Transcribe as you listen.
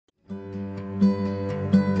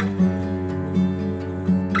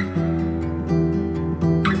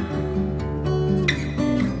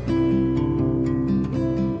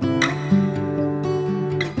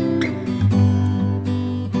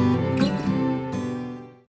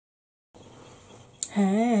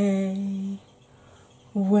Hey,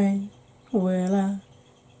 when will I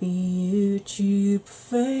be YouTube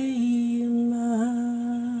famous?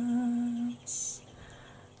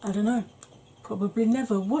 I don't know, probably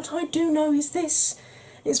never. What I do know is this: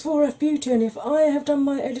 it's 4F Beauty, and if I have done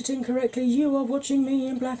my editing correctly, you are watching me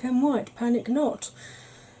in black and white. Panic not.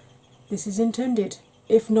 This is intended.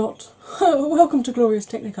 If not, welcome to Glorious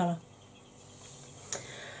Technicolor.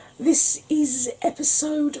 This is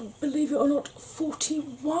episode, believe it or not,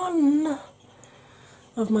 41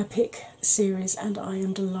 of my pick series, and I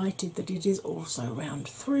am delighted that it is also round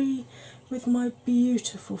 3 with my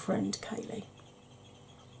beautiful friend Kailee.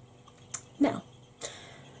 Now,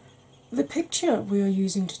 the picture we are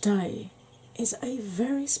using today is a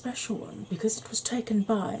very special one because it was taken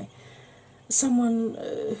by someone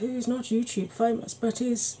who is not YouTube famous but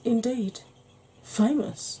is indeed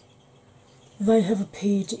famous. They have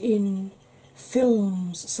appeared in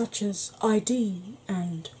films such as ID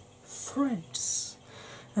and Threads.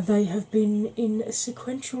 They have been in a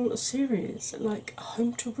sequential series like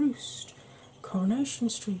Home to Roost, Coronation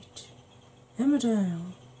Street,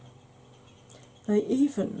 Emmerdale. They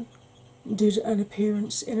even did an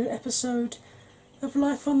appearance in an episode of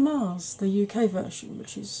Life on Mars, the UK version,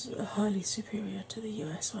 which is highly superior to the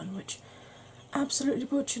US one, which absolutely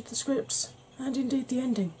butchered the scripts and indeed the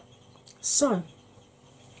ending. So,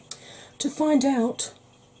 to find out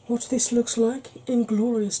what this looks like in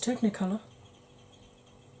glorious Technicolor,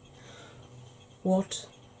 what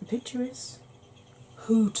the picture is,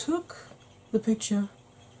 who took the picture,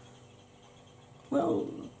 well,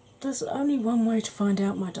 there's only one way to find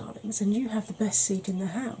out, my darlings, and you have the best seat in the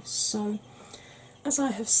house. So, as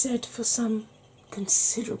I have said for some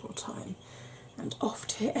considerable time, and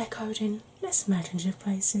oft hear echoed in less imaginative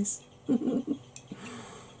places,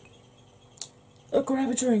 grab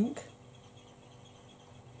a drink,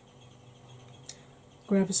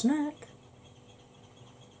 grab a snack,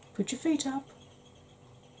 put your feet up,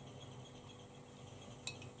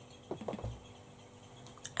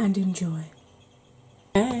 and enjoy.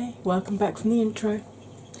 Hey, welcome back from the intro.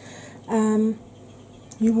 You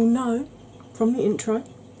will know from the intro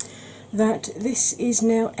that this is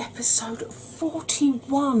now episode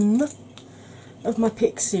 41 of my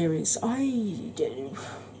pick series.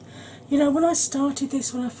 You know, when I started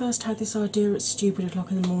this, when I first had this idea at stupid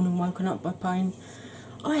o'clock in the morning, woken up by pain,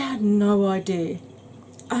 I had no idea,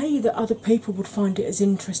 A, that other people would find it as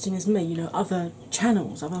interesting as me, you know, other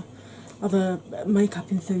channels, other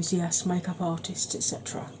makeup enthusiasts, makeup artists,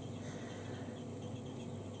 etc.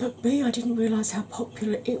 But B, I didn't realise how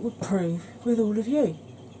popular it would prove with all of you.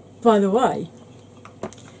 By the way,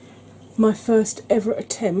 my first ever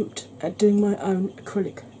attempt at doing my own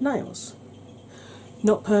acrylic nails.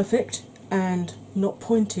 Not perfect and not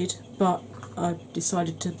pointed, but I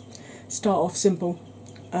decided to start off simple.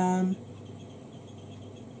 They're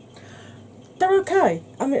okay.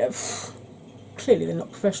 I mean, clearly they're not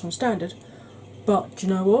professional standard, but do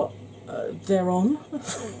you know what? They're on.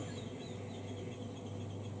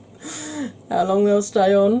 How long they'll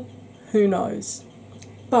stay on, who knows.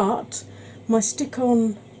 But my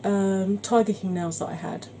stick-on Tiger King nails that I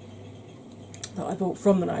had, that I bought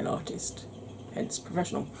from the nail artist, hence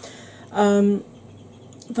professional,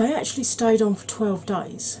 they actually stayed on for 12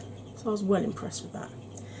 days, so I was well impressed with that.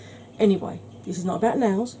 Anyway, this is not about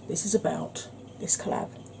nails, this is about this collab,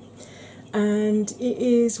 and it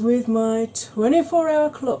is with my 24-hour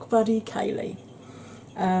clock buddy Kailee.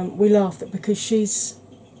 We laugh that because she's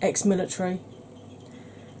ex-military,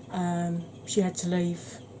 she had to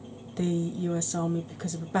leave the US Army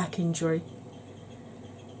because of a back injury.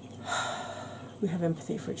 We have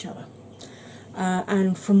empathy for each other.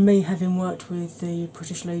 And from me having worked with the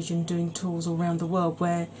British Legion doing tours all around the world,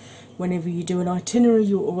 where whenever you do an itinerary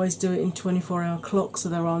you always do it in 24-hour clocks, so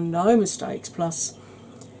there are no mistakes, plus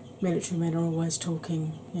military men are always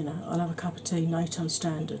talking, you know, I'll have a cup of tea, NATO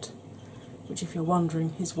standard, which if you're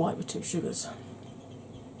wondering is white with 2 sugars.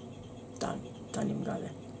 Don't even go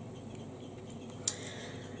there.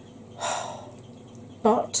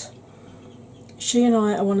 But she and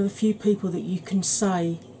I are one of the few people that you can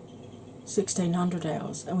say 1600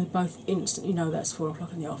 hours and we both instantly know that's 4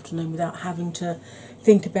 o'clock in the afternoon without having to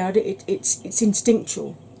think about it. It's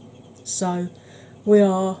instinctual. So we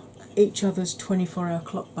are each other's 24-hour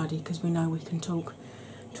clock buddy because we know we can talk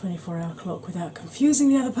 24-hour clock without confusing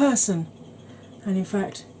the other person, and in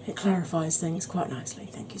fact it clarifies things quite nicely.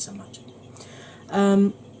 Thank you so much.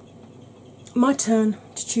 My turn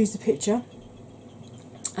to choose the picture,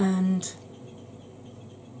 and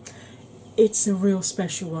it's a real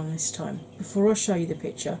special one this time. Before I show you the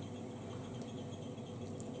picture,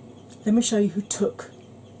 let me show you who took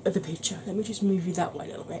of the picture. Let me just move you that way a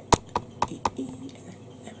little bit.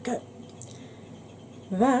 There we go.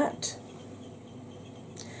 That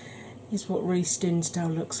is what Reece Dinsdale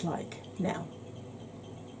looks like now.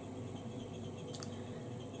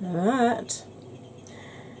 That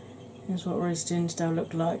is what Reece Dinsdale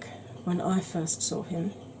looked like when I first saw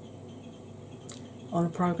him on a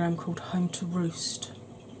programme called Home to Roost,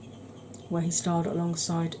 where he starred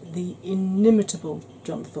alongside the inimitable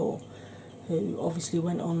John Thor, who obviously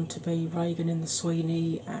went on to be Reagan in The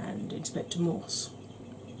Sweeney and Inspector Morse.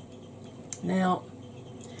 Now,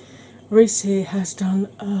 Reece here has done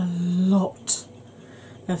a lot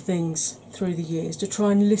of things through the years. To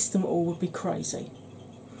try and list them all would be crazy.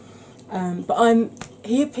 But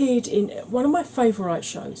he appeared in one of my favourite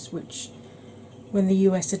shows, which, when the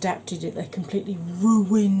US adapted it, they completely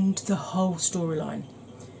ruined the whole storyline.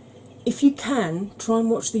 If you can, try and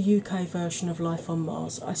watch the UK version of Life on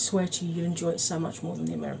Mars. I swear to you, you'll enjoy it so much more than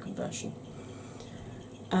the American version.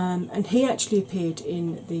 And he actually appeared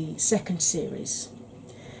in the second series,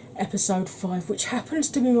 episode 5, which happens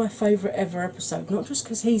to be my favourite ever episode, not just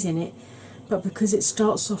because he's in it, but because it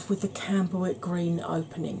starts off with the Camberwick Green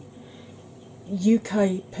opening.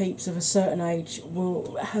 UK peeps of a certain age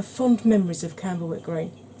will have fond memories of Camberwick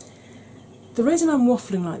Green. The reason I'm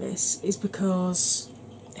waffling like this is because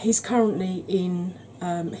he's currently in,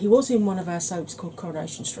 he was in one of our soaps called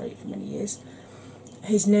Coronation Street for many years.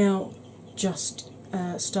 He's now just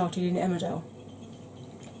started in Emmerdale,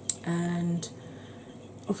 and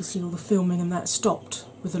obviously all the filming and that stopped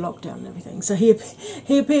with the lockdown and everything. So he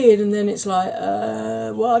appeared, and then it's like,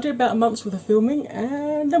 well, I did about a month's worth of filming,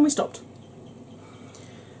 and then we stopped.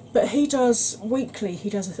 But he does weekly, he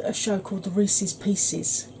does a show called The Reese's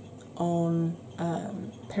Pieces on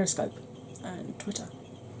Periscope and Twitter,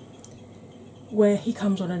 where he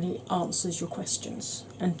comes on and he answers your questions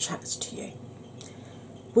and chats to you,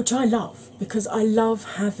 which I love, because I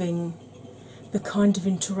love having the kind of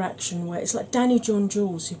interaction where it's like Danny John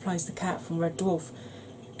Jules, who plays the cat from Red Dwarf.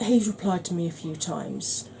 He's replied to me a few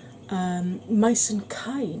times. Mason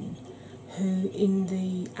Kane, who in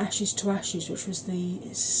the Ashes to Ashes, which was the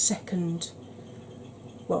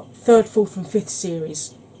third, fourth and fifth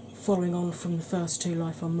series, following on from the first two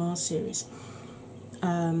Life on Mars series,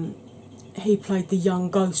 he played the young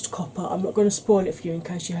ghost copper. I'm not going to spoil it for you in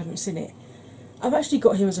case you haven't seen it. I've actually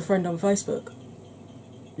got him as a friend on Facebook.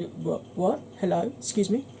 What? Hello? Excuse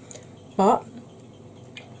me? But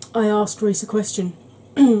I asked Reece a question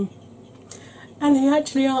and he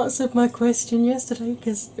actually answered my question yesterday,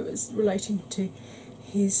 because it was relating to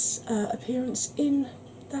his appearance in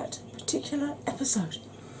that particular episode.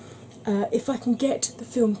 If I can get the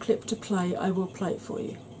film clip to play, I will play it for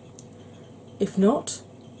you. If not,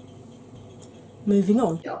 moving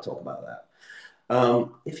on. Yeah, I'll talk about that.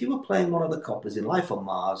 If you were playing one of the coppers in Life on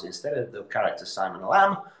Mars instead of the character Simon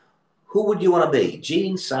Lamb, who would you want to be?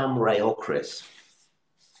 Gene, Sam, Ray, or Chris?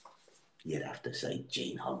 You'd have to say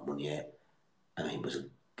Gene Hunt, wouldn't you? I mean, it was an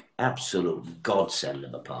absolute godsend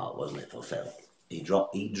of a part, wasn't it, for Phil? He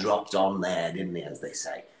dropped on there, didn't he, as they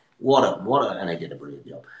say. And he did a brilliant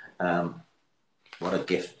job. What a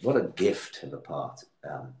gift of a part.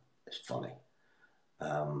 It's funny.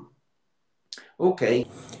 Okay.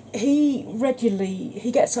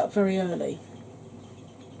 He gets up very early,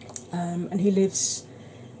 and he lives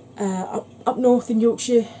up north in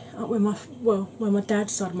Yorkshire, up where my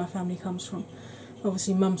dad's side of my family comes from.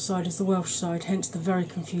 Obviously, mum's side is the Welsh side, hence the very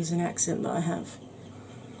confusing accent that I have.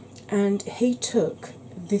 And he took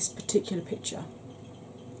this particular picture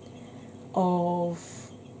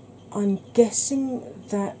of, I'm guessing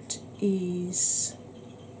that is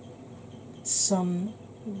sunrise,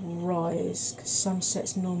 because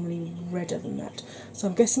sunset's normally redder than that. So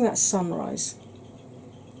I'm guessing that's sunrise.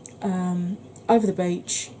 Over the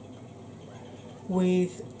beach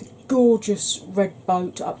with the gorgeous red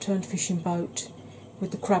boat, upturned fishing boat, with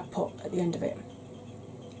the crab pot at the end of it.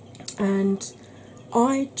 And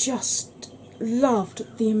I just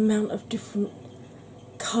loved the amount of different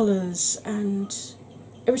colours, and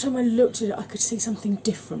every time I looked at it I could see something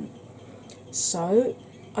different. So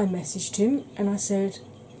I messaged him and I said,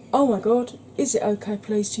 oh my god, is it okay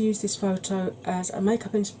please to use this photo as a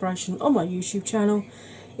makeup inspiration on my YouTube channel?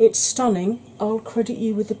 It's stunning, I'll credit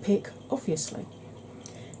you with the pic, obviously.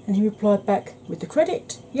 And he replied back with the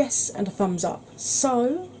credit, yes, and a thumbs up.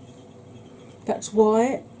 So that's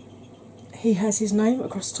why he has his name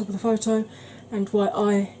across the top of the photo, and why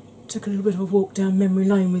I took a little bit of a walk down memory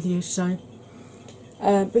lane with you. So,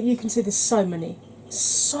 but you can see there's so many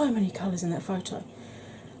colours in that photo.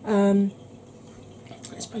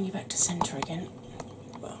 Let's bring you back to centre again.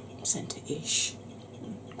 Well, centre-ish,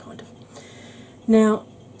 kind of. Now,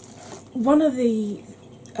 one of the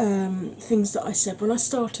things that I said when I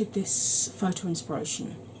started this photo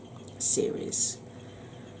inspiration series,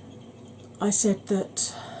 I said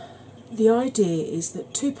that the idea is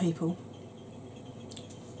that two people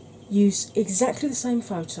use exactly the same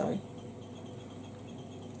photo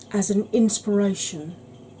as an inspiration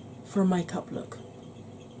for a makeup look.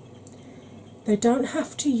 They don't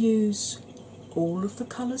have to use all of the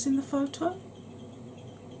colours in the photo,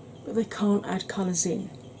 but they can't add colours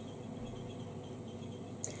in.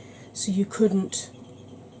 So you couldn't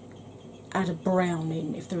add a brown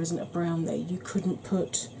in if there isn't a brown there. You couldn't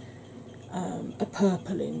put a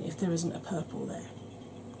purple in if there isn't a purple there.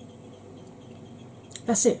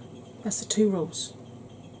 That's it. That's the two rules.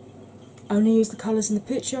 Only use the colours in the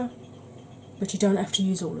picture, but you don't have to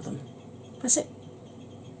use all of them. That's it.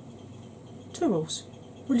 Two rules.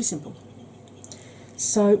 Really simple.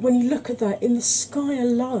 So when you look at that, in the sky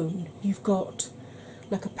alone, you've got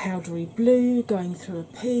like a powdery blue going through a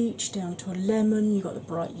peach down to a lemon. You've got the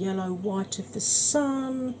bright yellow white of the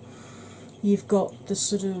sun. You've got the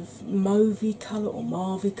sort of mauvey colour or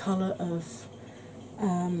mauve colour of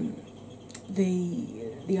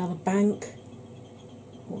the other bank,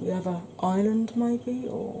 or the other island maybe,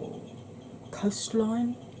 or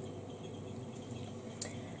coastline.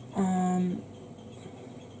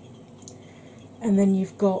 And then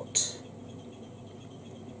you've got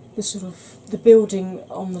the sort of the building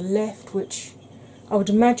on the left, which I would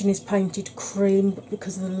imagine is painted cream, but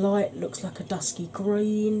because of the light looks like a dusky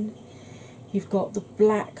green. You've got the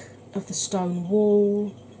black of the stone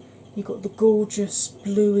wall. You've got the gorgeous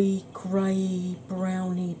bluey, grey,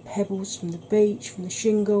 browny pebbles from the beach, from the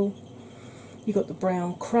shingle. You've got the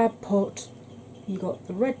brown crab pot. You've got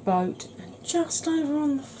the red boat, and just over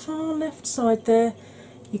on the far left side there,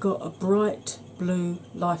 you've got a bright blue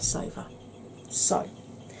lifesaver. So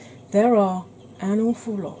there are an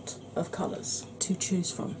awful lot of colours to choose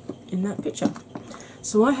from in that picture.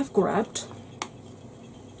 So I have grabbed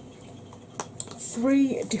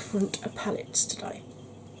 3 different palettes today.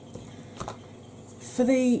 For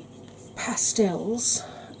the pastels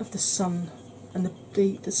of the sun and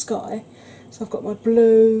the sky, so I've got my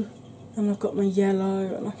blue and I've got my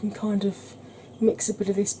yellow, and I can kind of mix a bit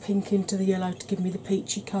of this pink into the yellow to give me the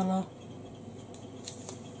peachy colour.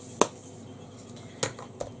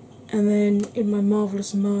 And then in my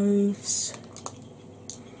Marvellous Mauves,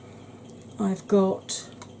 I've got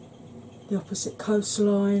the opposite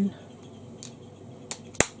coastline.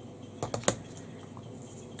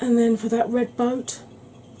 And then for that red boat,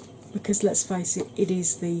 because let's face it, it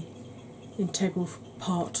is the integral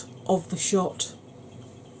part of the shot,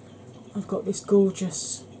 I've got this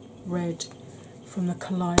gorgeous red from the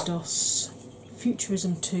Kaleidos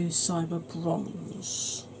Futurism 2 Cyber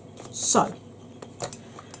Bronze. So,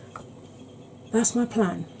 that's my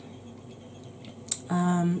plan.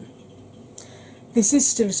 This is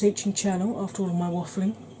still a teaching channel after all of my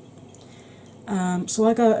waffling. So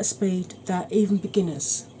I go at a speed that even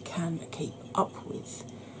beginners can keep up with.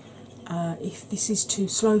 If this is too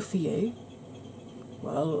slow for you,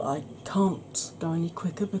 well, I can't go any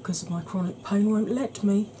quicker because of my chronic pain won't let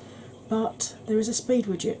me, but there is a speed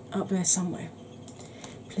widget up there somewhere.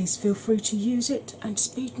 Please feel free to use it and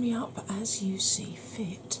speed me up as you see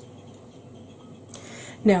fit.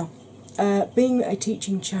 Now, being a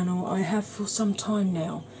teaching channel, I have for some time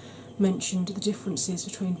now mentioned the differences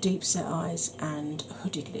between deep set eyes and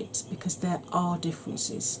hooded lids, because there are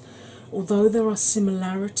differences. Although there are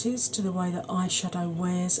similarities to the way that eyeshadow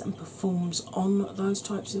wears and performs on those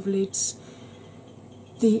types of lids,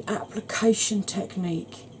 the application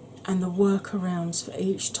technique and the workarounds for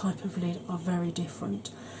each type of lid are very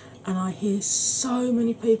different. And I hear so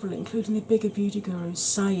many people, including the bigger beauty gurus,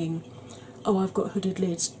 saying, oh, I've got hooded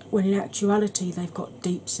lids, when in actuality they've got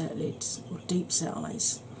deep set lids or deep set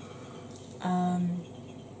eyes.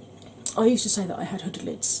 I used to say that I had hooded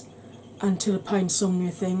lids until a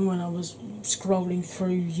painsomnia thing when I was scrolling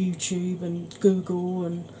through YouTube and Google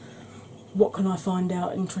and what can I find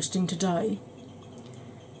out interesting today,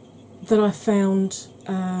 that I found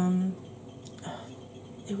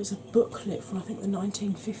it was a booklet from I think the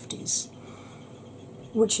 1950s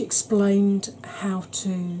which explained how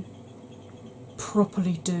to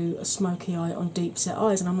properly do a smoky eye on deep set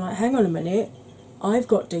eyes, and I'm like, hang on a minute, I've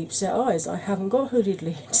got deep set eyes, I haven't got hooded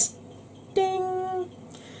lids. Ding!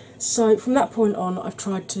 So from that point on, I've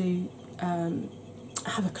tried to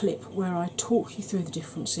have a clip where I talk you through the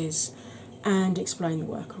differences and explain the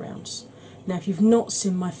workarounds. Now, if you've not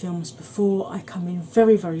seen my films before, I come in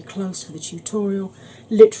very, very close for the tutorial.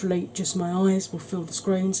 Literally, just my eyes will fill the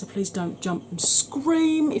screen, so please don't jump and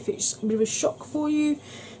scream if it's a bit of a shock for you,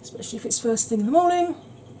 especially if it's first thing in the morning.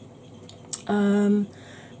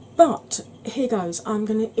 But here goes. I'm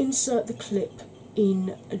going to insert the clip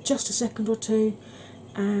in just a second or two,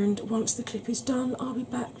 and once the clip is done, I'll be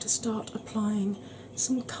back to start applying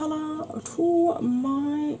some colour to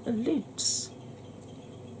my lids.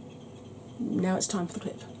 Now it's time for the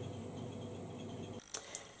clip.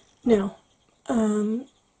 Now,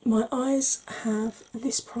 my eyes have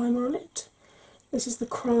this primer on it. This is the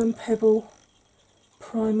Chrome Pebble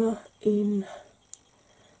primer in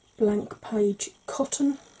blank page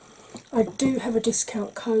cotton. I do have a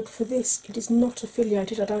discount code for this. It is not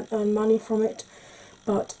affiliated, I don't earn money from it,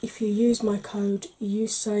 but if you use my code you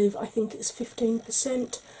save, I think it's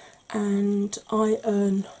 15%, and I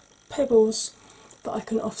earn pebbles that I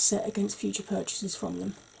can offset against future purchases from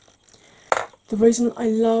them. The reason I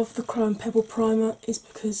love the Chrome Pebble primer is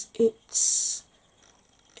because it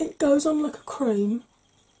goes on like a cream,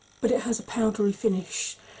 but it has a powdery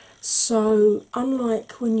finish. So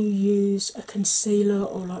unlike when you use a concealer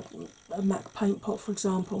or like a MAC paint pot, for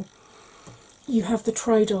example, you have the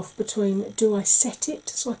trade-off between, do I set it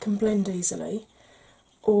so I can blend easily,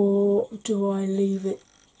 or do I leave it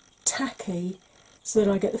tacky so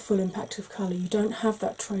that I get the full impact of colour? You don't have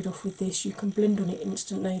that trade-off with this. You can blend on it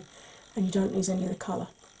instantly and you don't lose any of the colour.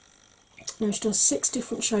 Now she does 6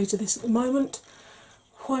 different shades of this at the moment.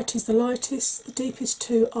 White is the lightest, the deepest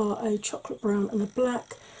 2 are a chocolate brown and a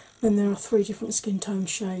black, then there are 3 different skin tone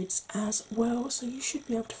shades as well, so you should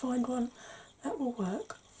be able to find one that will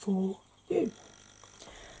work for you.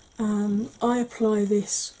 I apply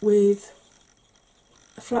this with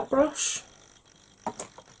a flat brush,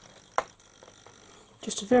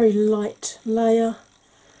 just a very light layer,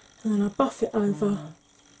 and then I buff it over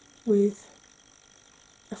with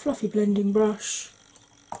a fluffy blending brush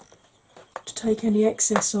to take any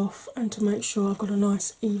excess off and to make sure I've got a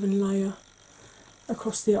nice even layer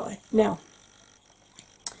across the eye. Now,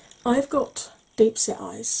 I've got deep set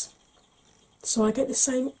eyes, so I get the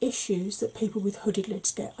same issues that people with hooded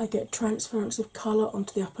lids get. I get transference of colour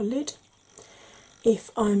onto the upper lid.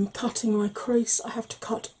 If I'm cutting my crease, I have to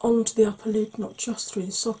cut onto the upper lid, not just through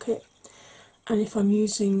the socket. And if I'm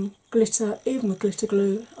using glitter, even with glitter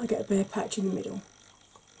glue, I get a bare patch in the middle.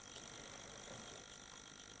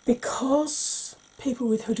 Because people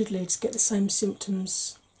with hooded lids get the same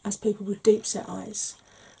symptoms as people with deep set eyes,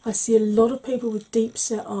 I see a lot of people with deep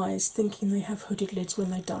set eyes thinking they have hooded lids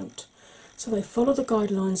when they don't. So they follow the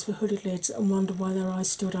guidelines for hooded lids and wonder why their eyes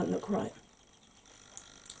still don't look right.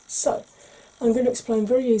 So I'm going to explain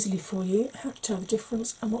very easily for you how to tell the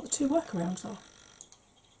difference and what the 2 workarounds are.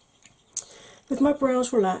 With my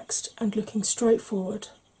brows relaxed and looking straight forward,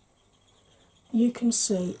 you can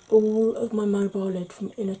see all of my mobile lid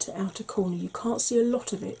from inner to outer corner. You can't see a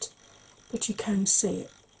lot of it, but you can see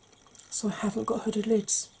it. So I haven't got hooded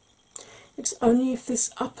lids. It's only if this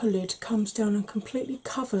upper lid comes down and completely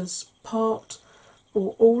covers part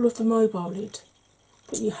or all of the mobile lid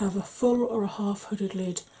that you have a full or a half hooded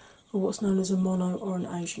lid, or what's known as a mono or an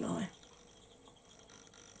Asian eye.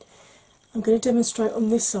 I'm going to demonstrate on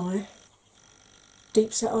this eye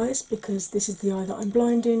deep set eyes because this is the eye that I'm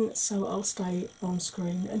blind in, so I'll stay on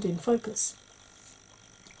screen and in focus.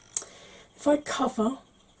 If I cover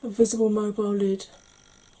a visible mobile lid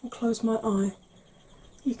and close my eye,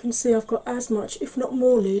 you can see I've got as much, if not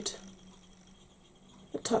more, lid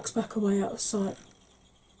that tucks back away out of sight.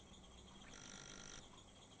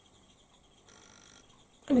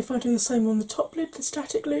 And if I do the same on the top lid, the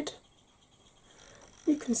static lid,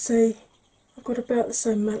 you can see I've got about the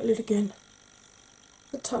same amount of lid again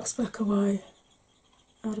that tucks back away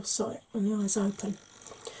out of sight when the eye's open.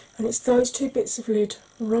 And it's those 2 bits of lid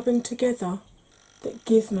rubbing together that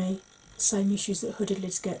give me the same issues that hooded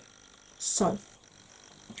lids get. So,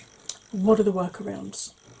 what are the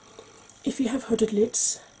workarounds? If you have hooded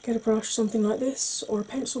lids, get a brush, something like this, or a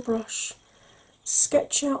pencil brush,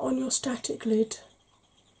 sketch out on your static lid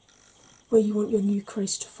where you want your new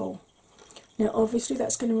crease to fall. Now obviously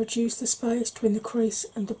that's going to reduce the space between the crease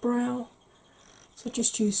and the brow, so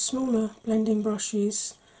just use smaller blending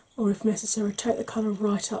brushes, or if necessary take the colour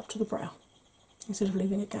right up to the brow instead of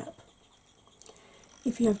leaving a gap.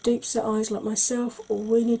 If you have deep set eyes like myself, all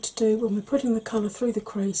we need to do when we're putting the colour through the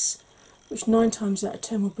crease, which 9 times out of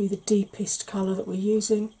 10 will be the deepest colour that we're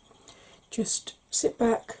using, just sit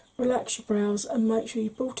back, relax your brows and make sure you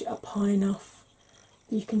brought it up high enough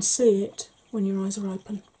that you can see it when your eyes are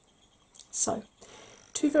open. So,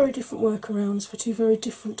 2 very different workarounds for 2 very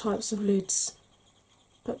different types of lids,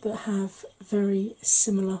 but that have very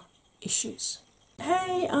similar issues.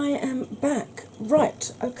 Hey, I am back.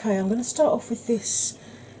 Right, okay, I'm going to start off with this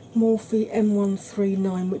Morphe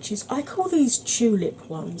M139, which is, I call these tulip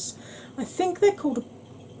ones. I think they're called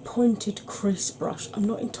pointed crease brush. I'm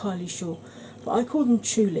not entirely sure, but I call them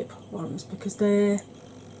tulip ones because they're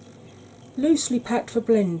loosely packed for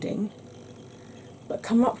blending, but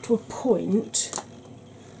come up to a point,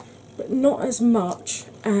 but not as much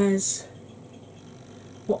as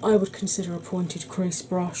what I would consider a pointed crease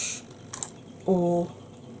brush or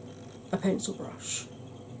a pencil brush.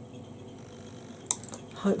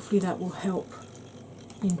 Hopefully that will help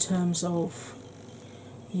in terms of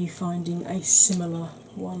you finding a similar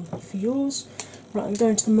one for yours. Right, I'm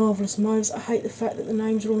going to the Marvellous Mauves. I hate the fact that the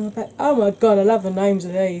names are all on the back. Oh my god, I love the names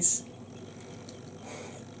of these.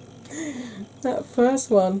 That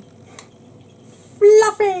first one.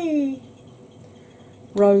 Fluffy!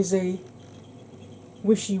 Rosy.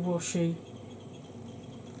 Wishy Washy.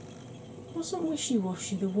 Wasn't Wishy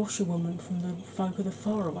Washy the washerwoman from the Folk of the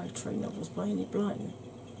Faraway Tree novels by Enid Blyton?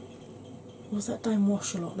 Was that Dame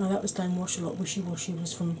Washalot? No, that was Dame Washalot. Wishy Washy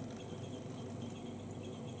was from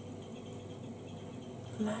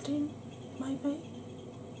Aladdin, maybe?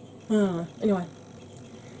 I don't know. Anyway,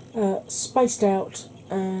 Spaced Out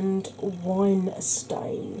and Wine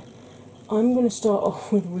Stain. I'm going to start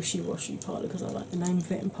off with Wishy Washy, partly because I like the name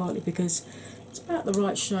of it and partly because it's about the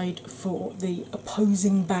right shade for the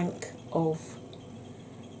opposing bank of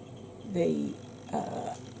the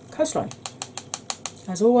coastline.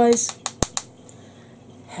 As always,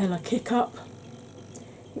 hella kick up,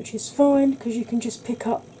 which is fine because you can just pick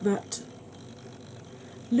up that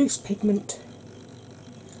loose pigment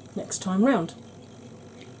next time round.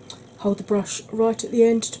 Hold the brush right at the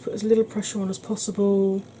end to put as little pressure on as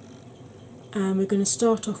possible, and we're going to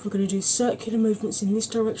start off, we're going to do circular movements in this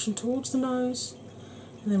direction towards the nose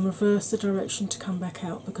and then reverse the direction to come back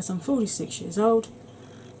out because I'm 46 years old,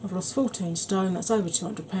 I've lost 14 stone, that's over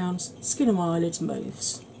 200 pounds, skin on my eyelids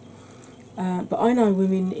moves. But I know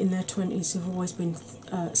women in their 20s who've always been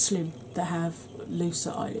slim that have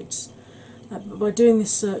looser eyelids. But by doing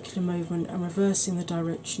this circular movement and reversing the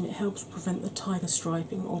direction, it helps prevent the tiger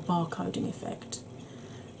striping or barcoding effect.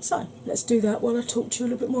 So, let's do that while I talk to you a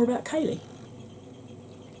little bit more about Kailee.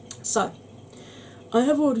 So, I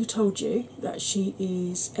have already told you that she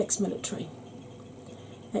is ex-military,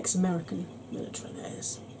 ex-American military, that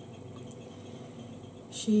is.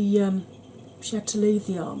 She had to leave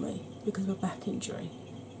the army because of a back injury,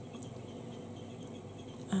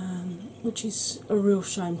 which is a real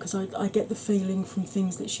shame because I get the feeling from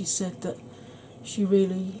things that she said that she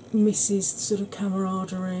really misses the sort of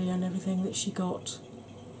camaraderie and everything that she got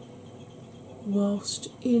whilst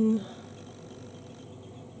in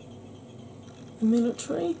the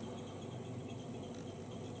military.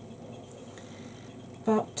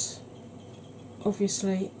 But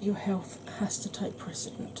obviously your health has to take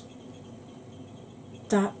precedent.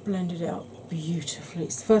 That blended out beautifully.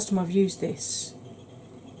 It's the first time I've used this.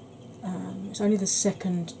 It's only the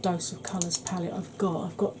second Dose of Colours palette I've got.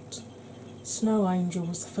 I've got Snow Angel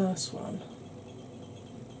was the first one,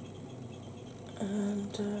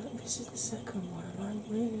 and this is the second one, and I'm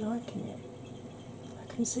really liking it.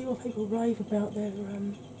 I can see why people rave about their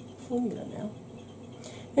formula now.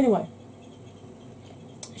 Anyway,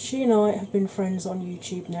 she and I have been friends on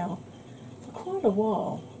YouTube now for quite a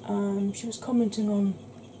while. She was commenting on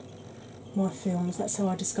my films, that's how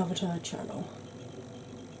I discovered her channel.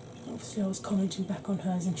 Obviously I was commenting back on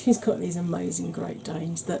hers, and she's got these amazing Great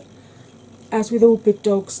Danes that, as with all big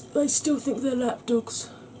dogs, they still think they're lap dogs.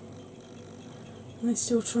 And they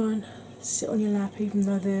still try and sit on your lap even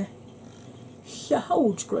though they're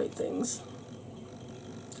huge great things.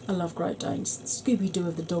 I love Great Danes, Scooby-Doo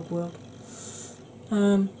of the dog world.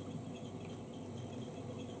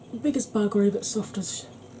 Big as buggery but soft as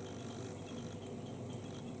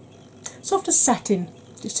satin,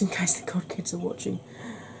 just in case the god kids are watching.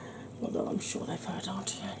 Although I'm sure they've heard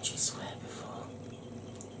Auntie Angie swear before.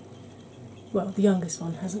 Well, the youngest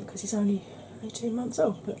one hasn't because he's only 18 months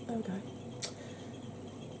old, but there we go.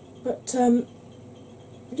 But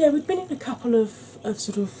yeah, we've been in a couple of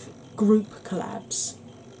sort of group collabs,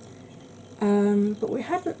 but we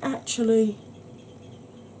hadn't actually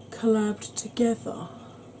collabed together.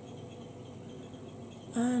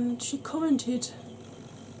 And she commented,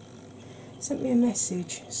 sent me a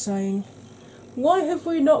message saying, "Why have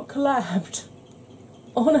we not collabed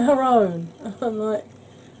on our own?" And I'm like,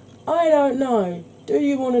 I don't know. Do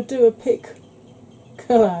you want to do a pic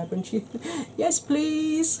collab? And she, yes,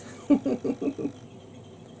 please.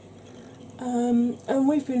 And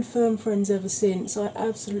we've been firm friends ever since. I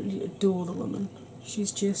absolutely adore the woman.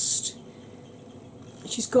 She's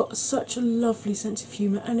got such a lovely sense of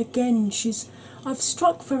humour, and again, I've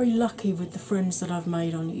struck very lucky with the friends that I've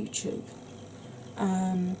made on YouTube.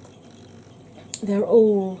 They're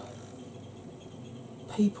all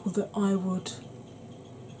people that I would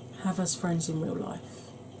have as friends in real life.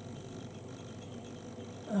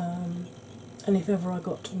 And if ever I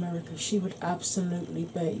got to America, she would absolutely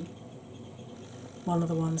be one of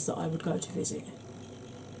the ones that I would go to visit.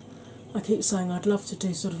 I keep saying I'd love to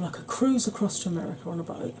do sort of like a cruise across to America on a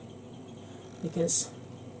boat, because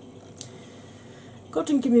God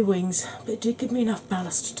didn't give me wings, but it did give me enough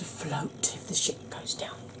ballast to float if the ship goes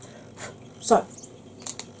down. So,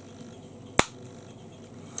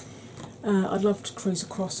 I'd love to cruise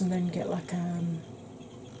across and then get like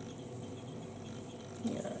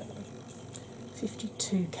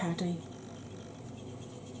 52 caddy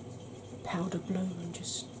powder blue and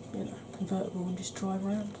just, convertible and just drive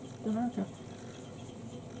around America.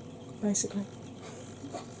 Basically.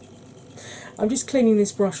 I'm just cleaning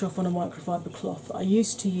this brush off on a microfiber cloth. I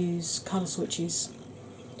used to use colour switches,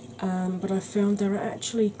 but I found they're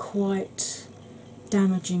actually quite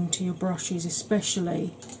damaging to your brushes,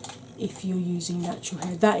 especially if you're using natural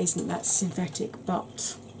hair. That's synthetic,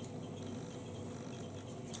 but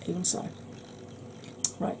even so.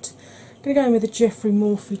 Right, I'm going to go in with the Jeffrey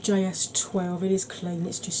Morphe JS12. It is clean,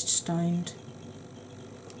 it's just stained.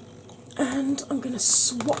 And I'm going to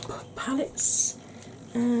swap palettes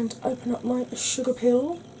and open up my Sugar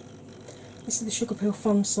Pill. This is the Sugar Pill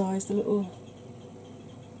Fun Size, the little.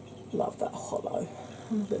 Love that hollow.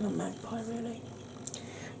 I'm a bit of a magpie, really.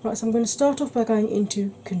 Right, so I'm going to start off by going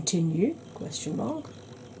into Continue, question mark,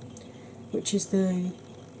 which is the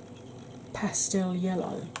pastel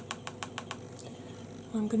yellow.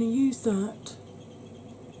 I'm going to use that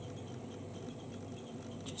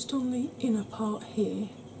just on the inner part here,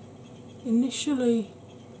 initially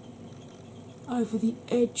over the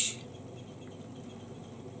edge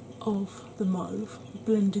of the mauve,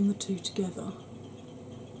 blending the two together.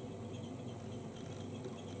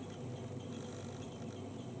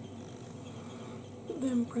 But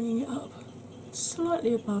then bringing it up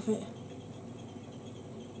slightly above it.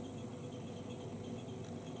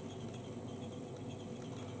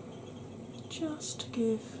 Just to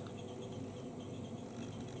give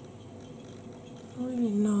a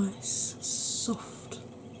really nice, soft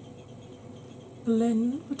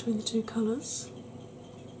blend between the two colours.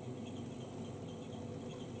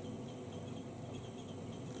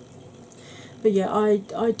 But yeah, I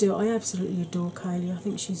absolutely adore Kailee. I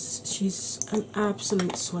think she's an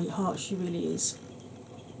absolute sweetheart. She really is.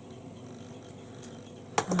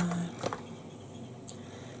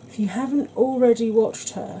 If you haven't already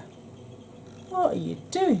watched her, what are you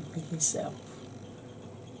doing with yourself?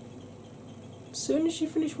 As soon as you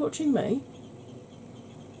finish watching me,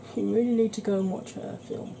 you really need to go and watch her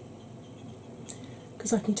film.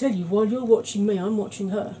 Because I can tell you, while you're watching me, I'm watching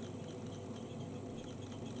her.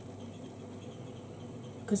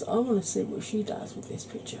 Because I want to see what she does with this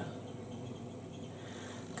picture.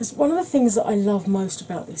 Because one of the things that I love most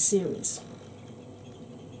about this series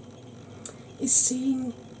is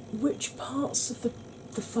seeing which parts of the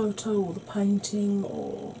photo or the painting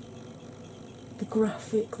or the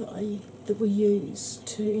graphic that we use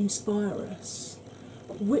to inspire us,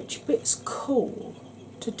 which bit's cool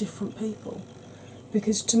to different people.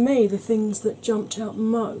 Because to me, the things that jumped out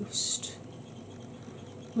most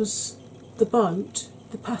was the boat,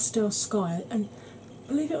 the pastel sky, and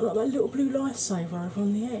believe it or not, that little blue lifesaver over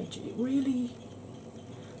on the edge. It really.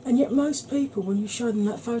 And yet, most people, when you show them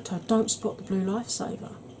that photo, don't spot the blue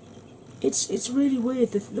lifesaver. It's really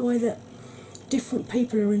weird the way that different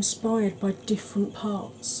people are inspired by different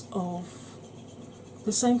parts of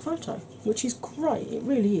the same photo, which is great. It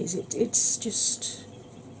really is. It's just.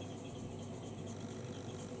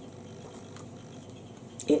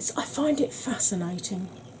 I find it fascinating.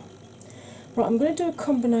 Right, I'm going to do a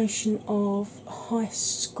combination of High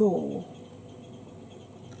Score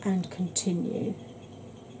and Continue.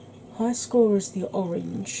 High Score is the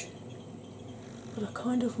orange, but I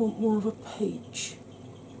kind of want more of a peach.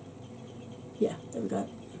 Yeah, there we go.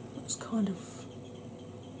 That's kind of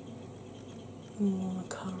more the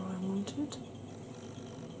colour I wanted.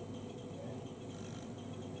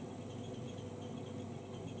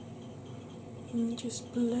 And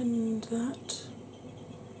just blend that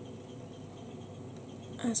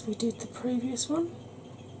as we did the previous one.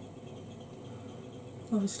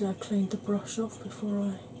 Obviously I cleaned the brush off before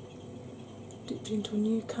I dipped into a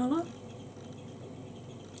new colour.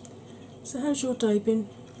 So how's your day been?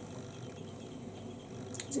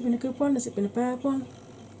 Has it been a good one? Has it been a bad one?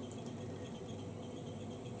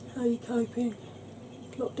 How are you coping?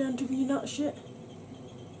 Lockdown driving you nuts yet?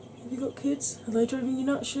 Have you got kids? Are they driving you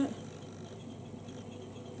nuts yet?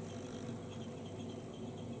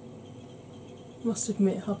 Must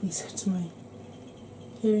admit, hubby said to me,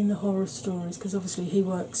 hearing the horror stories, because obviously he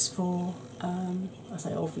works for, I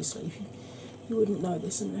say obviously, you wouldn't know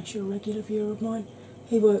this unless you're a regular viewer of mine.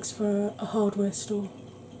 He works for a hardware store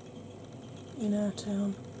in our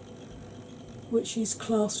town, which is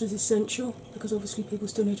classed as essential because obviously people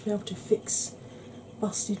still need to be able to fix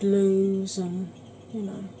busted loos and, you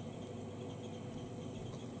know,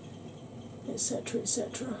 etc.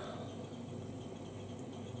 etc.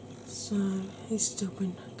 So he's still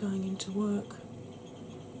been going into work,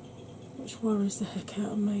 which worries the heck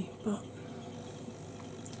out of me, but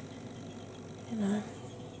you know,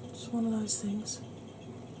 it's one of those things.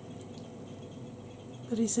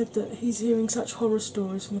 But he said that he's hearing such horror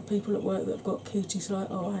stories from the people at work that have got kids. He's like,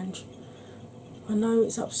 oh, Ange, I know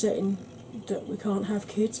it's upsetting that we can't have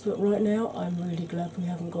kids, but right now I'm really glad we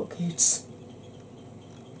haven't got kids.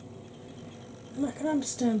 And I can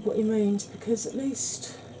understand what he means, because at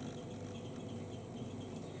least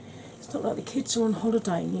it's not like the kids are on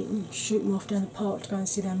holiday and you can shoot them off down the park to go and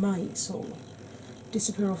see their mates, or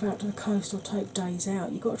disappear off out to the coast, or take days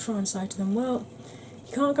out. You've got to try and say to them, well,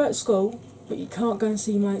 you can't go to school, but you can't go and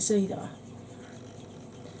see your mates either.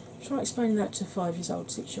 Try explaining that to 5-year-old,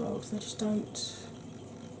 6-year-olds. They just don't.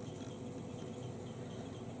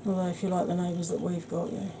 Although if you're like the neighbours that we've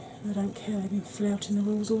got, yeah, they don't care. They've been flouting the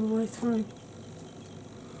rules all the way through.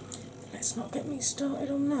 Let's not get me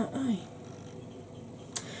started on that, eh?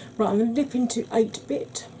 Right, I'm going to dip into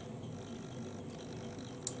 8-bit,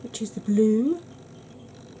 which is the blue,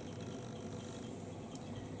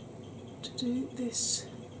 to do this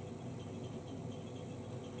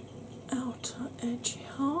outer edge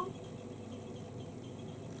here.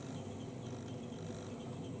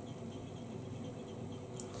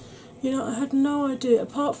 You know, I had no idea,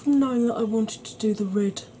 apart from knowing that I wanted to do the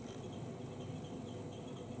red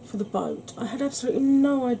for the boat, I had absolutely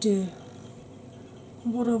no idea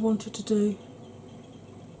what I wanted to do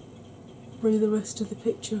re the rest of the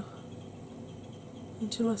picture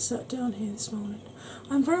until I sat down here this morning.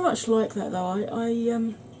 I'm very much like that though. I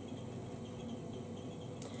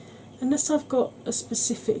unless I've got a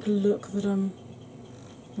specific look that I'm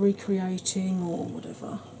recreating or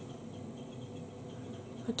whatever,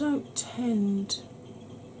 I don't tend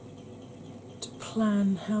to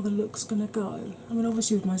plan how the look's going to go. I mean,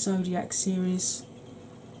 obviously with my Zodiac series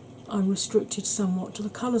I'm restricted somewhat to the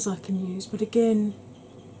colours I can use, but again,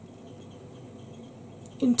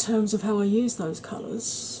 in terms of how I use those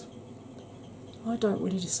colours, I don't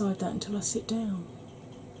really decide that until I sit down.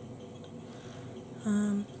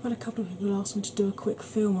 I've had a couple of people ask me to do a quick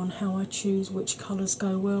film on how I choose which colours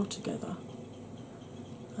go well together,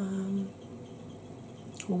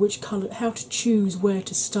 or which colour, how to choose where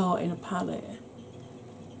to start in a palette.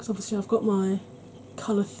 Because obviously I've got my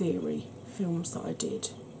colour theory films that I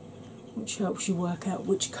did, which helps you work out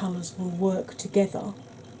which colours will work together.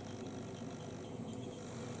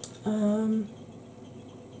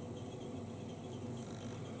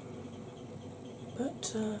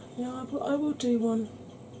 But yeah, I will do one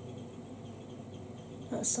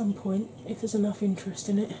at some point if there's enough interest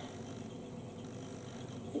in it,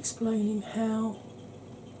 explaining how,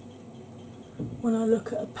 when I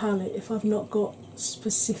look at a palette, if I've not got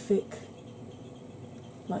specific,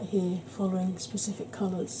 like here, following specific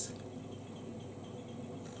colours,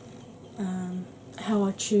 how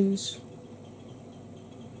I choose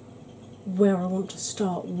where I want to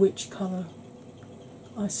start, which colour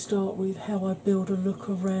I start with, how I build a look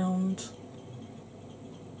around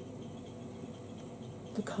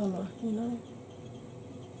the colour, you know.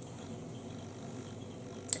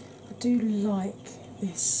 I do like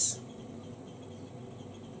this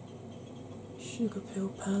Sugar Pill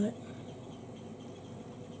palette.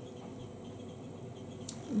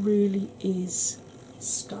 It really is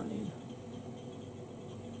stunning.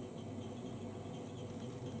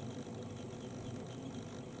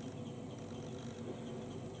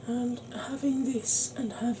 And having this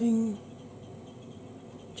and having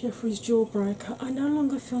Jeffrey's Jawbreaker, I no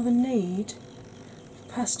longer feel the need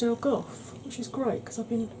for Pastel Goth, which is great because I've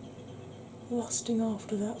been lusting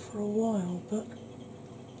after that for a while. But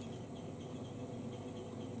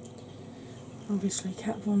obviously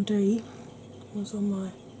Kat Von D was on my,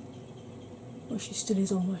 well, she still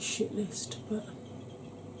is on my shit list, but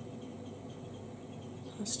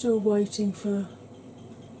I'm still waiting for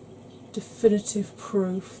definitive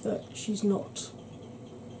proof that she's not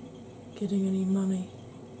getting any money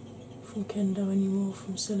from Kendo anymore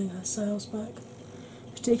from selling her sales back,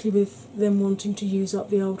 particularly with them wanting to use up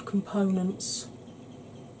the old components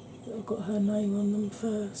that have got her name on them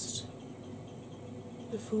first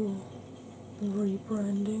before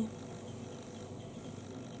rebranding.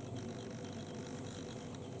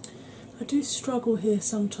 I do struggle here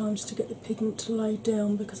sometimes to get the pigment to lay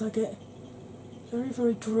down because I get very,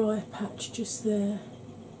 very dry patch just there.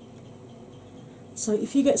 So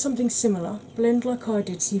if you get something similar, blend like I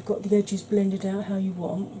did so you've got the edges blended out how you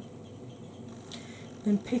want.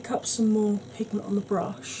 Then pick up some more pigment on the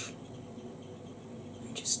brush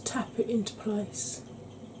and just tap it into place.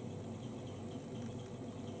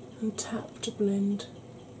 And tap to blend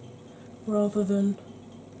rather than,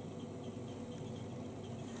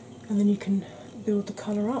 and then you can build the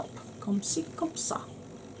colour up. Comme ci, comme ça.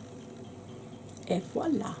 Et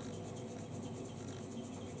voilà.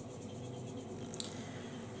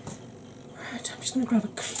 Right, I'm just going to grab a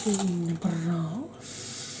clean brush.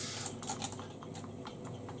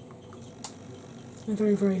 A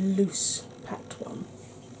very, very loose packed one.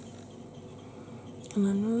 And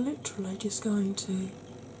I'm literally just going to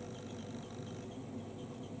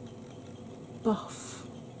buff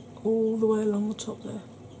all the way along the top there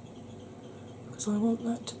because I want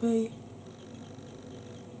that to be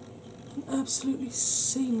an absolutely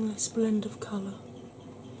seamless blend of colour.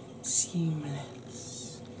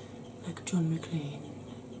 Seamless, like John McLean.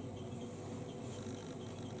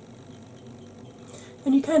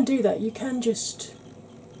 And you can do that, you can just,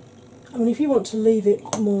 I mean, if you want to leave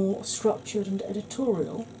it more structured and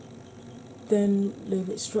editorial, then leave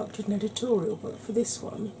it structured and editorial, but for this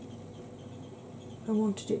one I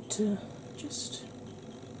wanted it to just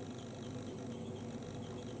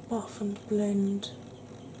buff and blend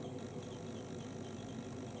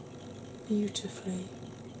beautifully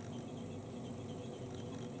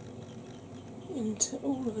into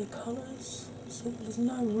all of the colours so that there's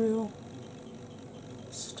no real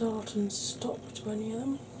start and stop to any of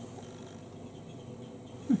them.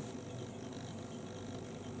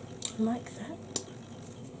 Like that.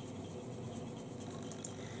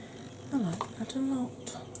 I like that a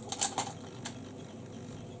lot.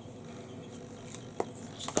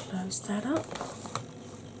 Just close that up.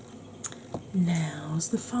 Now's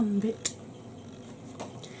the fun bit.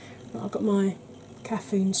 Right, I've got my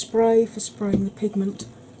caffeine spray for spraying the pigment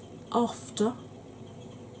after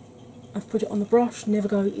I've put it on the brush. Never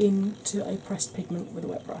go into a pressed pigment with a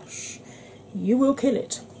wet brush. You will kill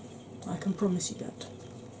it. I can promise you that.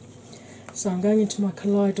 So I'm going into my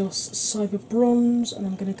Kaleidos Cyber Bronze and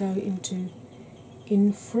I'm going to go into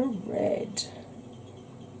Infrared.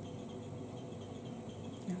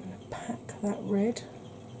 I'm going to pack that red.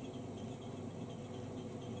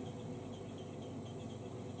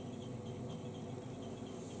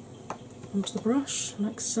 Onto the brush,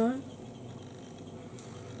 like so.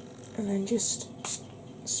 And then just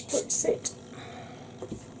spritz it.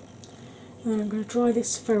 And then I'm going to dry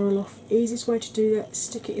this ferrule off. Easiest way to do that is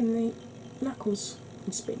stick it in the knuckles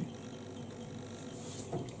and spin.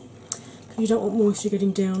 You don't want moisture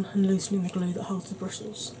getting down and loosening the glue that holds the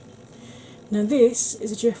bristles. Now this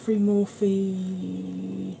is a Geoffrey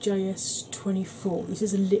Morphy JS24. This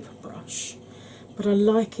is a lip brush, but I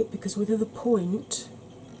like it because with the point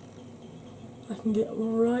I can get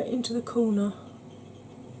right into the corner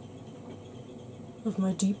of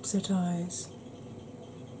my deep set eyes.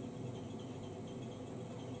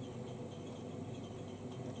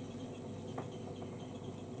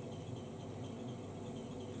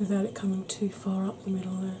 Without it coming too far up the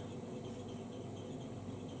middle there.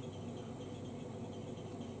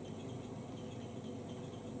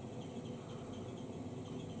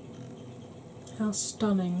 How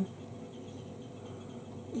stunning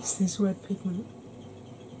is this red pigment?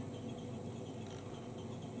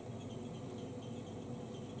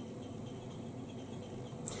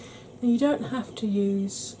 Now you don't have to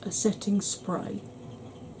use a setting spray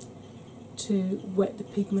to wet the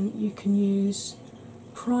pigment. You can use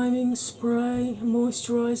priming spray,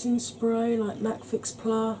 moisturising spray like MAC Fix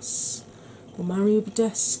Plus or Mario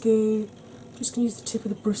Badescu. I'm just going to use the tip of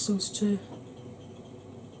the bristles to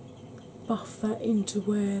buff that into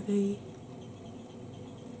where the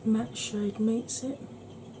matte shade meets it.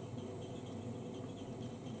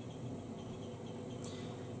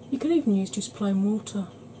 You can even use just plain water.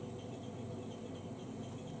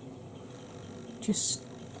 Just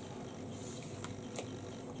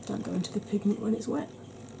don't go into the pigment when it's wet.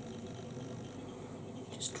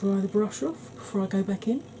 Just dry the brush off before I go back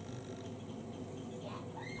in.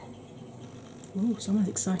 Ooh, someone's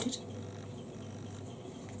excited.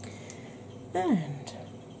 And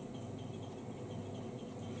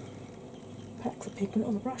pack the pigment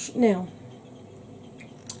on the brush. Now,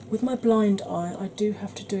 with my blind eye, I do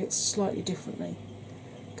have to do it slightly differently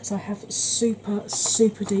because I have super,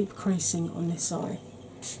 super deep creasing on this eye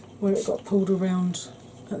where it got pulled around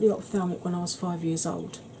at the ophthalmic when I was 5 years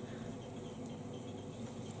old.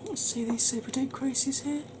 See these super deep creases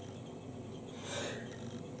here?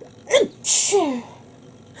 Achoo.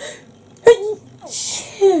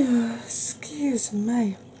 Excuse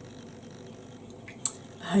me.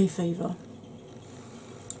 Hay fever.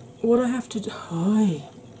 What I have to do,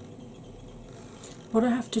 what I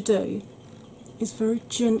have to do is very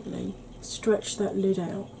gently stretch that lid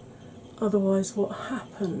out. Otherwise, what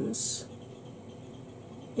happens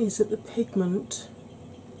is that the pigment,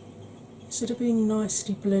 instead of being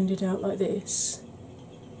nicely blended out like this,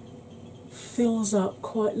 fills up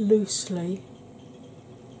quite loosely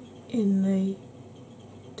in the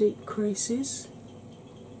deep creases,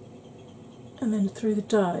 and then through the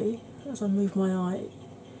day, as I move my eye,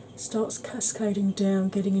 it starts cascading down,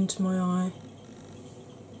 getting into my eye,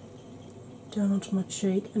 down onto my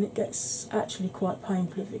cheek, and it gets actually quite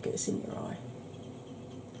painful if it gets in your eye.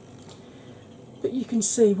 But you can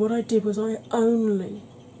see what I did was I only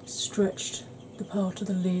stretched the part of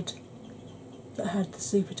the lid that had the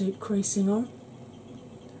super deep creasing on.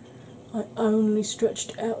 I only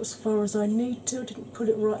stretched it out as far as I need to, I didn't put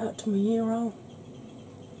it right out to my ear roll.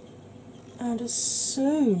 And as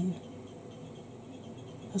soon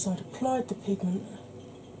as I'd applied the pigment,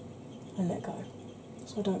 I let go.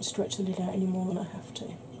 So I don't stretch the lid out any more than I have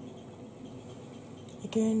to.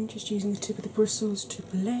 Again, just using the tip of the bristles to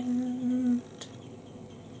blend.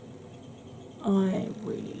 I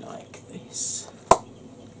really like this.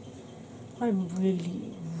 I'm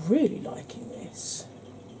really, really liking this.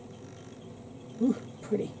 Ooh,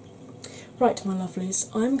 pretty. Right, my lovelies,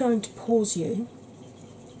 I'm going to pause you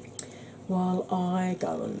while I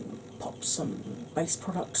go and pop some base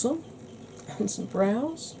products on and some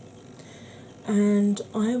brows, and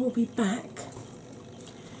I will be back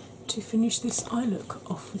to finish this eye look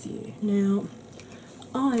off with you. Now,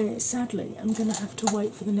 I sadly am going to have to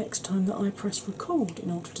wait for the next time that I press record in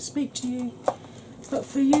order to speak to you, but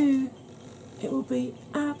for you it will be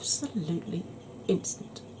absolutely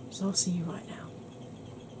instant. So I'll see you right now.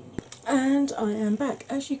 And I am back.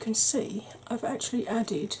 As you can see, I've actually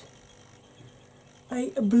added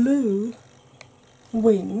a blue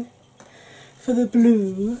wing for the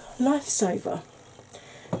blue Lifesaver,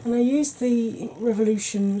 and I used the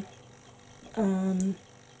Revolution, I don't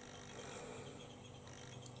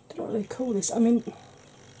know what they call this, I mean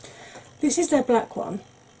this is their black one,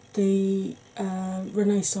 the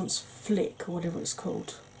Renaissance Flick or whatever it's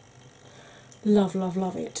called. Love, love,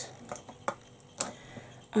 love it.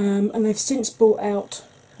 And they've since brought out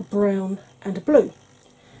a brown and a blue,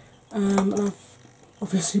 and I've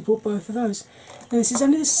obviously bought both of those. Now, this is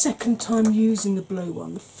only the second time using the blue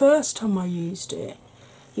one. The first time I used it,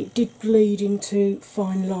 it did bleed into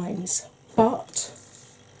fine lines, but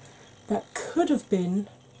that could have been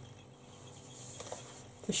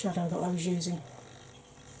the shadow that I was using.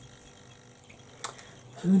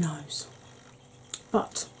 Who knows?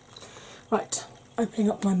 But, right, opening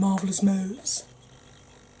up my marvellous moves.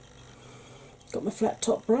 Got my flat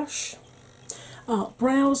top brush.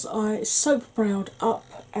 Brows, I soap browed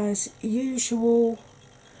up as usual,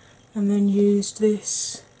 and then used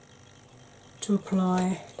this to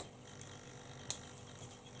apply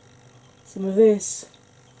some of this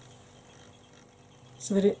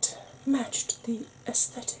so that it matched the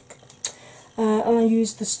aesthetic. And I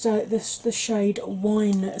used the shade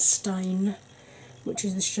Wine Stain, which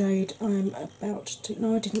is the shade I'm about to.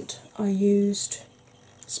 No, I didn't. I used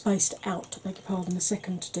Spaced Out, I beg your pardon, the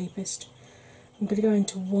second deepest. I'm going to go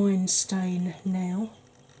into Wine Stain now,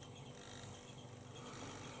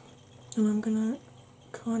 and I'm going to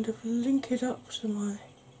kind of link it up to my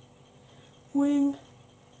wing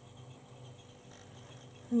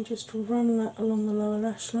and just run that along the lower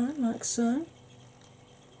lash line like so.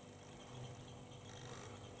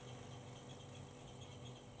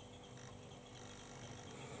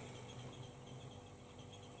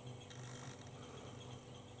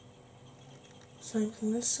 Same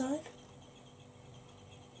from this side.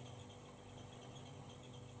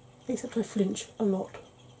 Except I flinch a lot,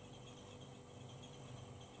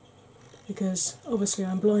 because obviously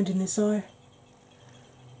I'm blind in this eye,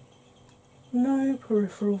 no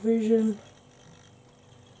peripheral vision,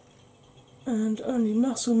 and only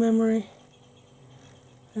muscle memory,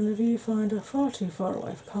 and a viewfinder far too far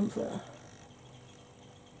away for comfort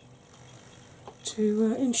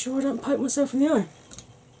to ensure I don't poke myself in the eye.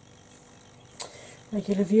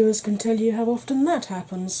 Regular viewers can tell you how often that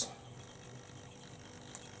happens.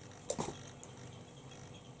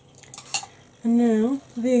 And now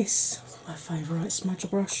this is my favourite smudger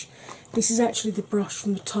brush. This is actually the brush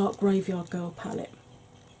from the Tarte Graveyard Girl palette,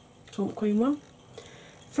 Swamp Queen one.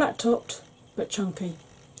 Flat topped but chunky,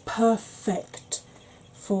 perfect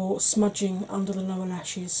for smudging under the lower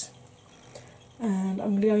lashes. And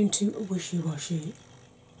I'm going to wishy washy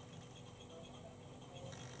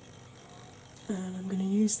and I'm going to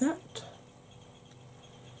use that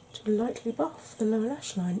to lightly buff the lower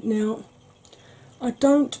lash line. Now, I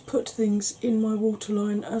don't put things in my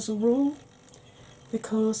waterline as a rule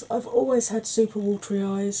because I've always had super watery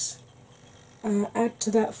eyes. Add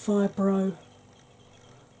to that fibro,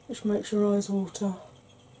 which makes your eyes water.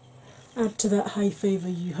 Add to that hay fever,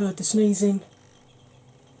 you heard the sneezing.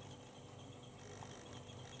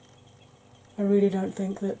 I really don't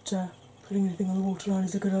think that putting anything on the waterline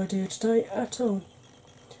is a good idea today at all.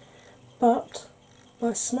 But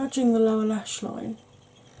by smudging the lower lash line,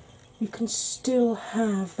 you can still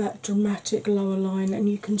have that dramatic lower line and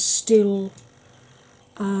you can still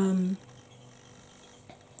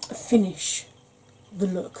finish the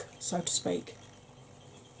look, so to speak.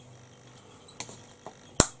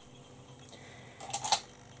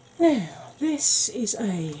 Now, this is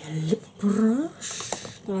a lip brush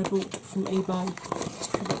that I bought from eBay. It's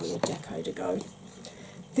probably a decade ago.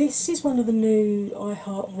 This is one of the new I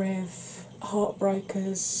Heart Rev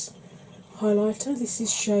Heartbreakers highlighter. This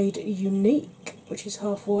is shade Unique, which is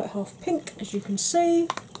half white, half pink, as you can see.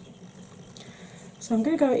 So I'm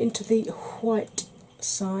going to go into the white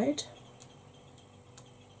side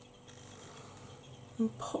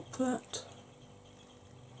and pop that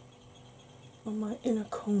on my inner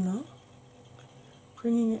corner,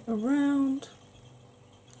 bringing it around,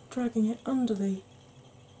 dragging it under the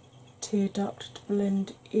tear duct to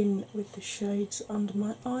blend in with the shades under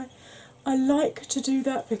my eye. I like to do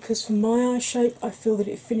that because for my eye shape I feel that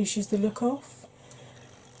it finishes the look off.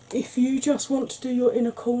 If you just want to do your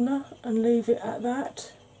inner corner and leave it at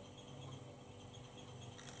that,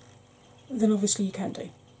 then obviously you can do.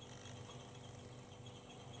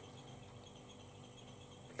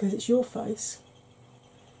 Because it's your face,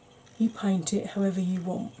 you paint it however you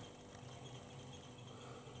want.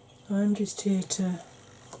 I'm just here to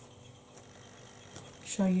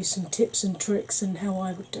show you some tips and tricks and how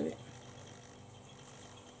I would do it.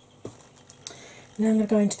 Now I'm going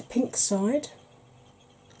to go into the pink side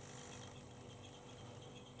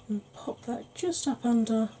and pop that just up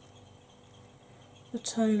under the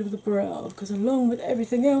tail of the brow, because along with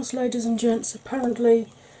everything else, ladies and gents, apparently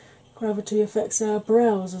gravity affects our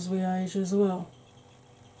brows as we age as well.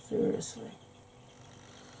 Seriously.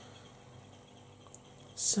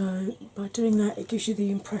 So by doing that, it gives you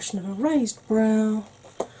the impression of a raised brow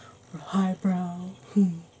or a high brow,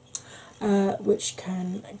 which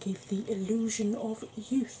can give the illusion of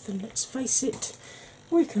youth. And let's face it,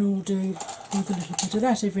 we can all do with a little bit of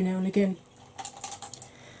that every now and again.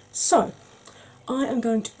 So I am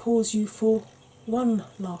going to pause you for one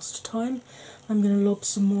last time. I'm going to lob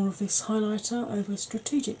some more of this highlighter over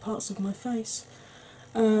strategic parts of my face.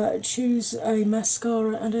 Choose a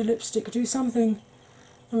mascara and a lipstick. Do something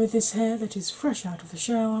with this hair that is fresh out of the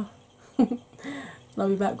shower. I'll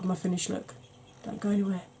be back with my finished look. Don't go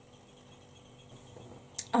anywhere.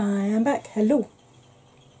 I am back. Hello.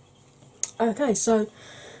 Okay, so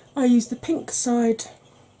I use the pink side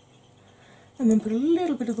and then put a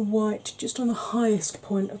little bit of the white just on the highest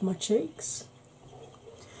point of my cheeks.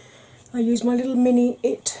 I use my little mini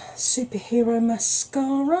It Superhero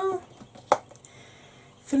Mascara.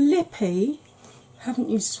 For lippy, haven't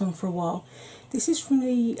used this one for a while. This is from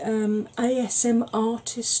the ASM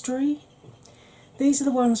Artistry. These are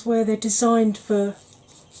the ones where they're designed for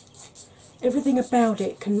everything about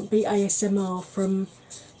it can be ASMR, from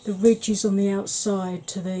the ridges on the outside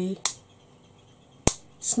to the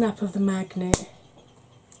snap of the magnet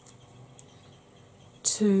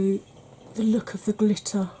to the look of the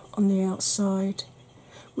glitter on the outside,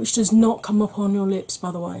 which does not come up on your lips,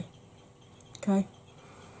 by the way. Okay,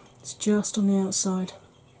 it's just on the outside.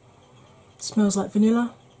 It smells like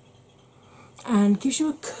vanilla and gives you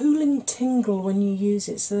a cooling tingle when you use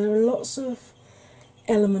it. So there are lots of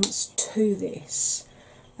elements to this.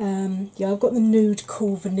 Yeah, I've got the nude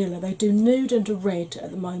cool vanilla. They do nude and a red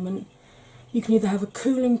at the moment. You can either have a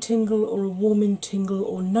cooling tingle or a warming tingle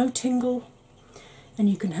or no tingle, and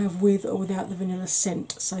you can have with or without the vanilla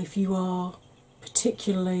scent. So if you are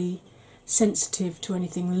particularly sensitive to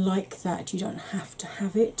anything like that, you don't have to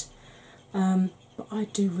have it. But I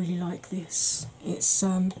do really like this. It's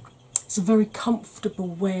a very comfortable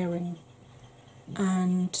wearing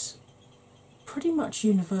and pretty much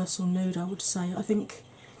universal nude, I would say. I think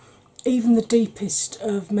even the deepest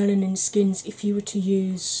of melanin skins, if you were to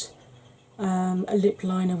use a lip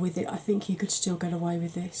liner with it, I think you could still get away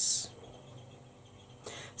with this.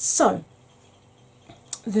 So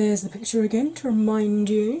there's the picture again to remind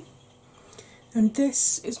you, and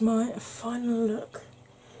this is my final look,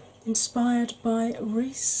 inspired by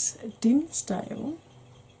Rhys Dinsdale,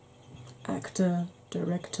 actor,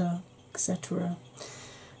 director, etc.,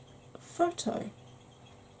 photo.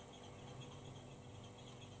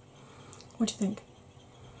 What do you think?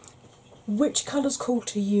 Which colours call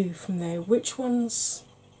to you from there? Which ones,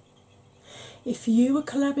 if you were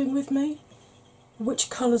collabing with me, which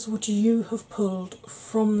colours would you have pulled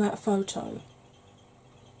from that photo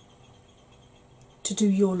to do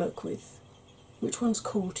your look with? Which one's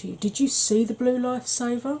call to you? Did you see the blue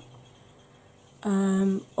lifesaver?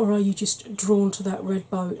 Or are you just drawn to that red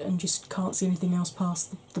boat and just can't see anything else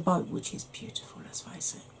past the boat, which is beautiful, let's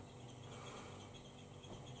face it.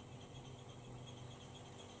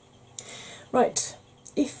 Right,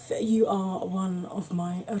 if you are one of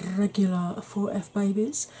my regular 4F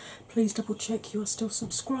babies, please double check you are still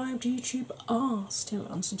subscribed. YouTube are still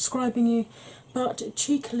unsubscribing you, but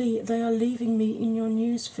cheekily they are leaving me in your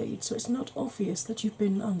news feed, so it's not obvious that you've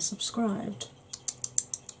been unsubscribed.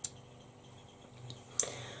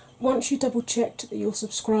 Once you double checked that you're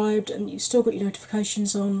subscribed and you've still got your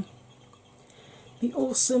notifications on, it'd be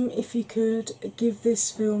awesome if you could give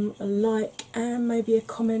this film a like and maybe a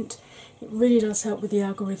comment. It really does help with the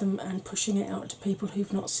algorithm and pushing it out to people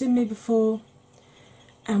who've not seen me before.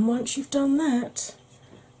 And once you've done that,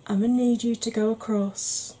 I'm going to need you to go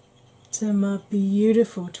across to my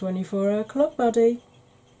beautiful 24-hour clock buddy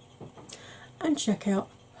and check out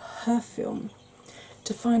her film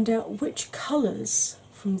to find out which colours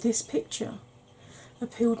from this picture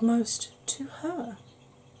appealed most to her,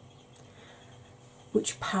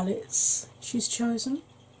 which palettes she's chosen,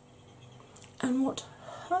 and what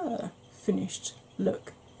her finished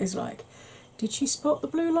look is like. Did she spot the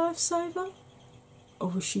blue lifesaver, or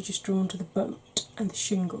was she just drawn to the boat and the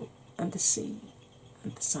shingle and the sea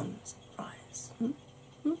and the sun's rise?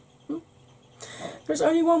 There's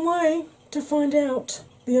only one way to find out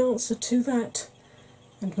the answer to that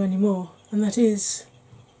and many more, and that is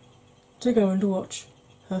to go and watch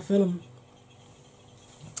her film.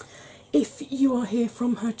 If you are here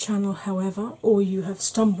from her channel, however, or you have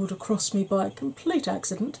stumbled across me by complete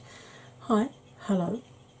accident, hi, hello,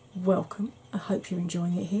 welcome. I hope you're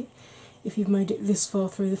enjoying it here. If you've made it this far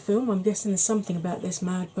through the film, I'm guessing there's something about this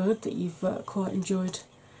mad bird that you've quite enjoyed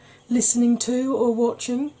listening to or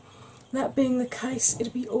watching. That being the case,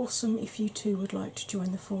 it'd be awesome if you too would like to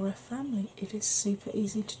join the 4F family. It is super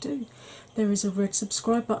easy to do. There is a red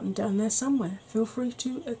subscribe button down there somewhere. Feel free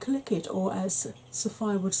to click it, or as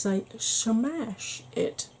Sophia would say, smash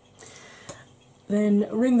it. Then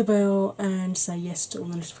ring the bell and say yes to all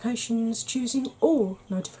the notifications, choosing all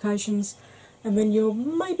notifications, and then you'll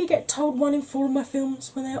maybe get told 1 in 4 of my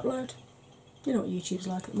films when they upload. You know what YouTube's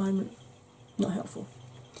like at the moment. Not helpful.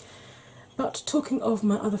 But talking of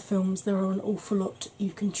my other films, there are an awful lot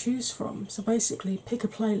you can choose from. So basically pick a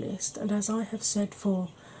playlist, and as I have said for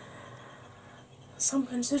some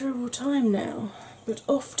considerable time now, but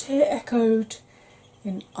oft here echoed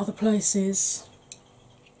in other places,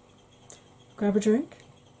 grab a drink,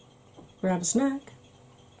 grab a snack,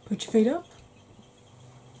 put your feet up,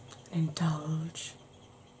 and indulge.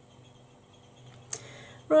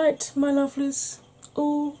 Right, my lovelies,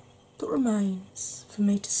 all that remains for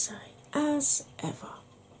me to say, as ever,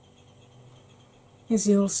 is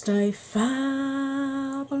you'll stay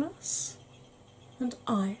fabulous, and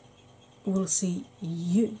I will see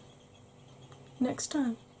you next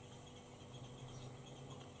time.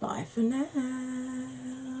 Bye for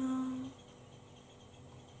now.